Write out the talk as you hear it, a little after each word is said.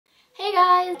Hey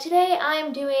guys! Today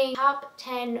I'm doing top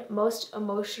 10 most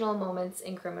emotional moments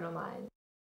in Criminal Minds.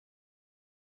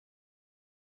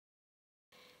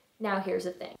 Now here's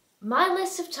the thing. My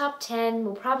list of top 10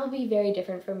 will probably be very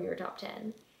different from your top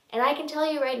 10. And I can tell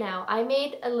you right now, I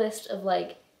made a list of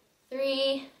like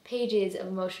 3 pages of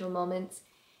emotional moments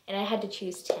and I had to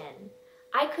choose 10.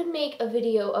 I could make a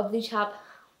video of the top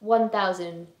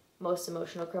 1,000 most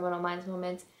emotional Criminal Minds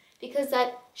moments because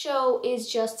that show is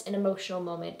just an emotional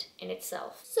moment in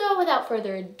itself. So without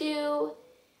further ado,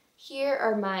 here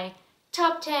are my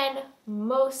top 10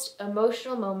 most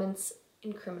emotional moments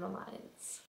in Criminal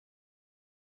Minds.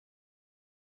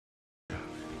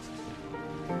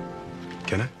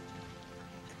 Can I?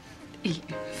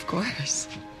 Of course.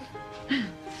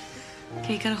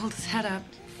 Okay, you gotta hold his head up.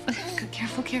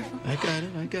 Careful, careful. I got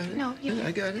it. No, I got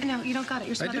it. No, you don't got it.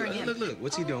 You're smothering him. Look,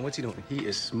 what's he doing? He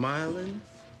is smiling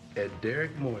at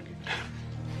Derek Morgan.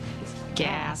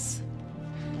 Gas.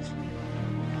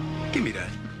 Give me that.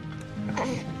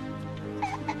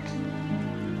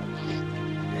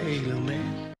 Hey, little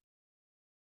man.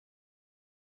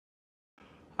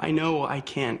 I know I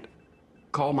can't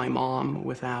call my mom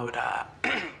without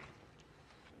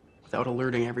without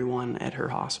alerting everyone at her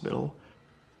hospital.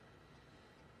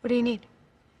 What do you need?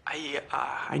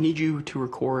 I need you to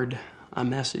record a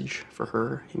message for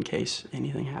her in case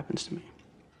anything happens to me.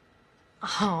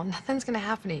 Oh, nothing's gonna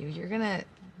happen to you. You're gonna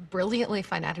brilliantly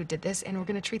find out who did this, and we're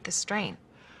gonna treat this strain.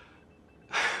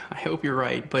 I hope you're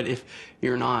right, but if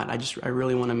you're not, I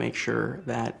really want to make sure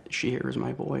that she hears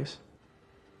my voice.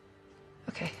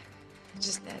 Okay,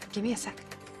 just give me a sec.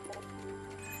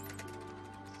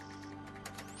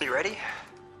 You ready?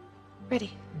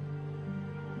 Ready.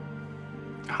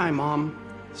 Hi, Mom.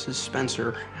 This is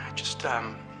Spencer. I just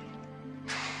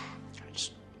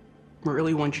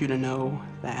really want you to know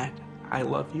that I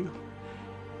love you.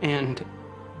 And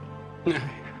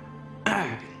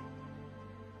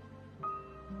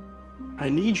I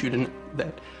need you to know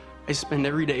that I spend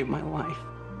every day of my life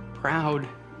proud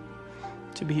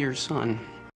to be your son.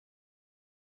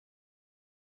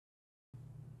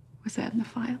 Was that in the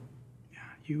file? Yeah,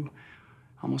 you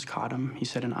almost caught him. He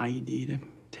said an IED to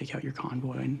take out your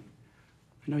convoy, and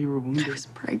I know you were wounded. I was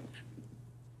pregnant.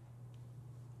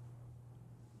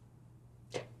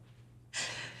 You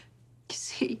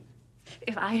see,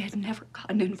 if I had never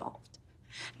gotten involved,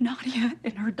 Nadia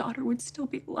and her daughter would still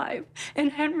be alive,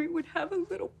 and Henry would have a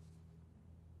little...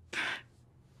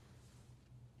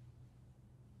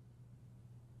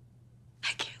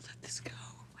 I can't let this go.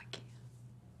 I can't.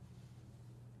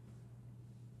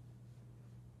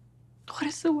 What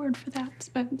is the word for that,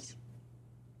 Spence?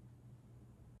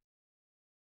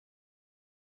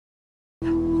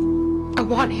 I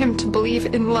want him to believe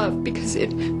in love because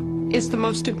it is the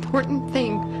most important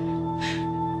thing.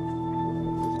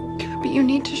 But you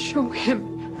need to show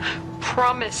him.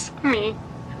 Promise me.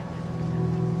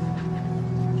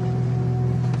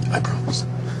 I promise.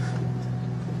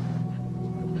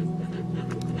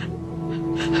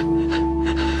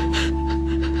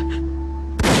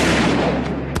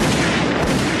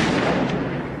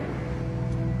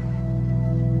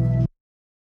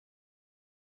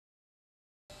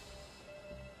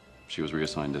 She was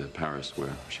reassigned to Paris,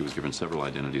 where she was given several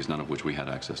identities, none of which we had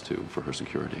access to for her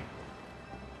security.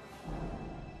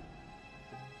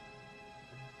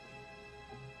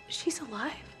 She's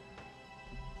alive.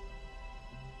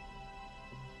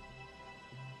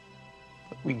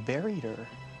 But we buried her.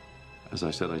 As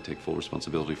I said, I take full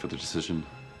responsibility for the decision.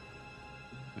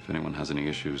 If anyone has any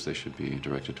issues, they should be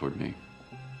directed toward me.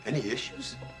 Any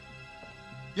issues?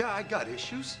 Yeah, I got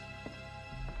issues.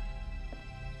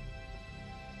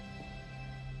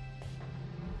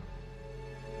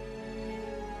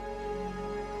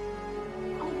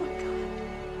 Oh my God.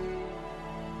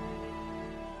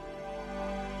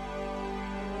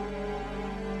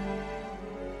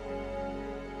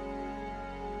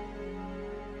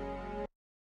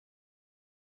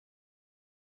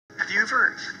 Have you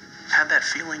ever had that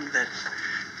feeling that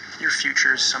your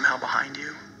future is somehow behind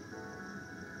you?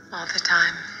 All the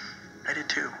time. I did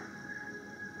too.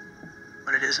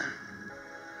 But it isn't.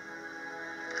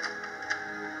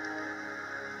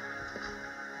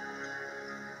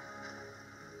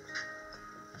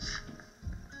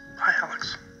 Hi,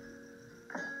 Alex.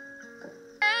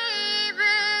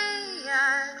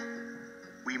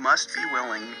 We must be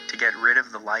willing to get rid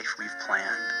of the life we've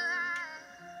planned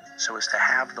so as to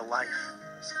have the life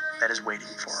that is waiting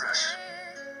for us.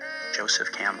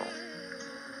 Joseph Campbell.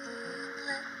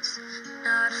 Let's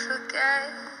not forget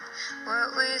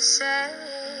what we said.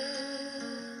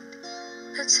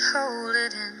 Let's hold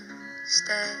it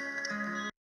instead.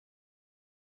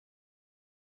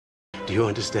 Do you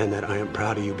understand that? I am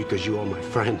proud of you because you are my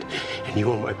friend and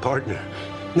you are my partner.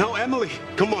 Now, Emily,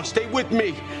 come on, stay with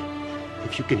me.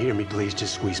 If you can hear me, please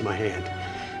just squeeze my hand.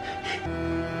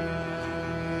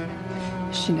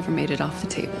 She never made it off the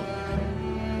table.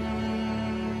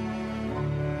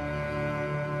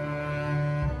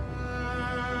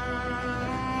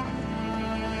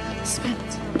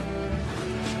 Spence.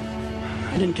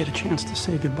 I didn't get a chance to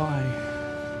say goodbye.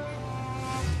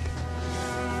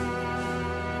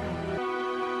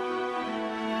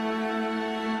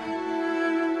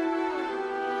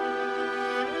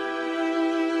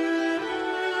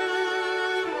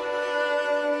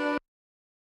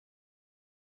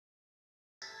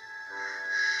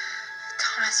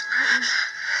 Thomas Merton.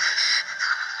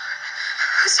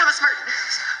 Who's Thomas Merton?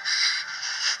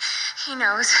 He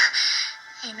knows.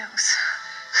 He knows.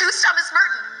 Who's Thomas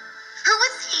Merton? Who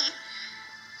is he?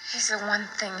 He's the one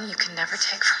thing you can never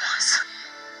take from us.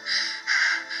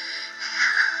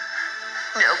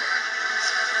 No.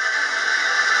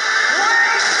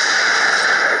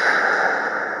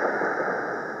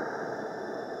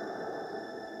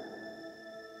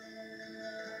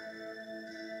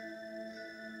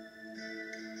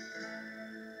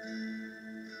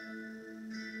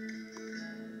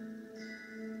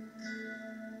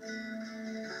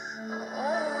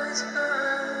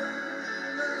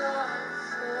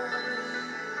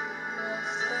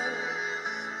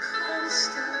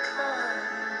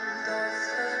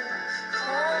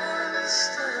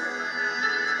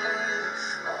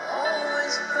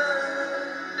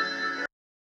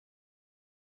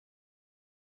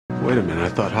 Wait a minute, I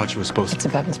thought Hotch was supposed to... It's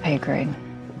above his pay grade.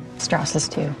 Strauss is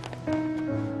too.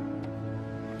 Can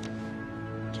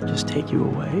just take you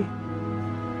away?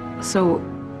 So,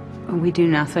 we do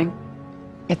nothing?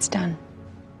 It's done.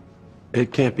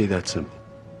 It can't be that simple.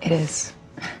 It is.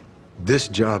 This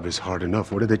job is hard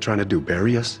enough. What are they trying to do,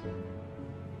 bury us?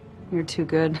 You're too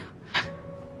good.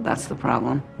 That's the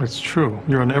problem. It's true.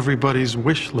 You're on everybody's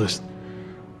wish list.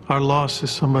 Our loss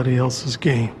is somebody else's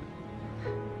gain.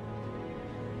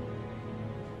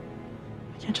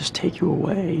 I can't just take you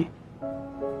away.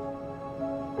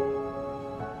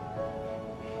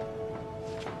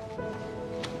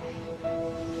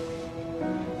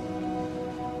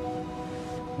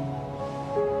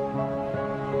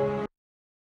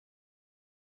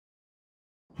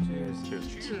 Cheers.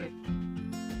 Cheers. Cheers.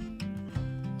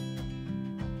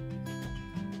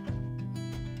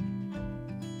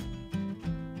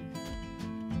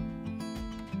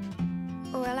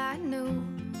 Well, I knew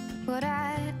what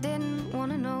I didn't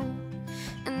want to know,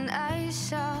 and I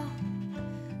saw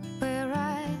where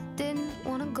I didn't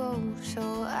want to go, so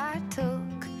I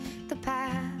took the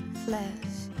path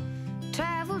less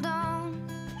traveled on,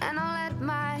 and I'll let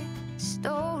my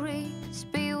stories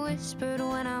be whispered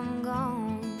when I'm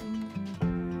gone.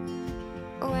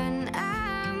 When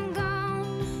I'm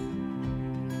gone.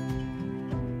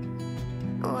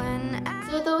 When I...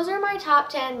 So those are my top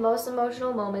 10 most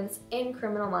emotional moments in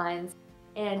Criminal Minds.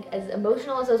 And as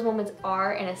emotional as those moments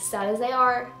are, and as sad as they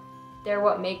are, they're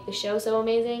what make the show so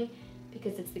amazing,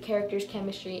 because it's the characters'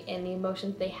 chemistry and the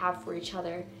emotions they have for each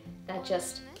other that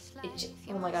just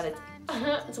oh my god,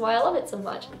 it's why I love it so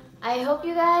much. I hope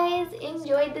you guys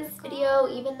enjoyed this video,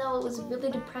 even though it was really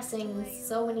depressing in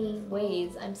so many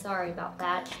ways. I'm sorry about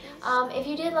that. If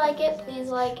you did like it, please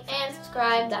like and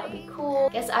subscribe. That would be cool.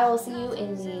 Guess I will see you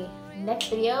in the next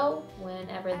video,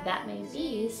 whenever that may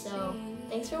be. So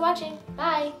thanks for watching.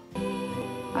 Bye.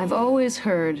 I've always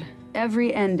heard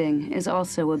every ending is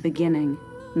also a beginning.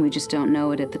 We just don't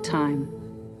know it at the time.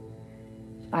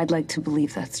 I'd like to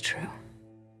believe that's true.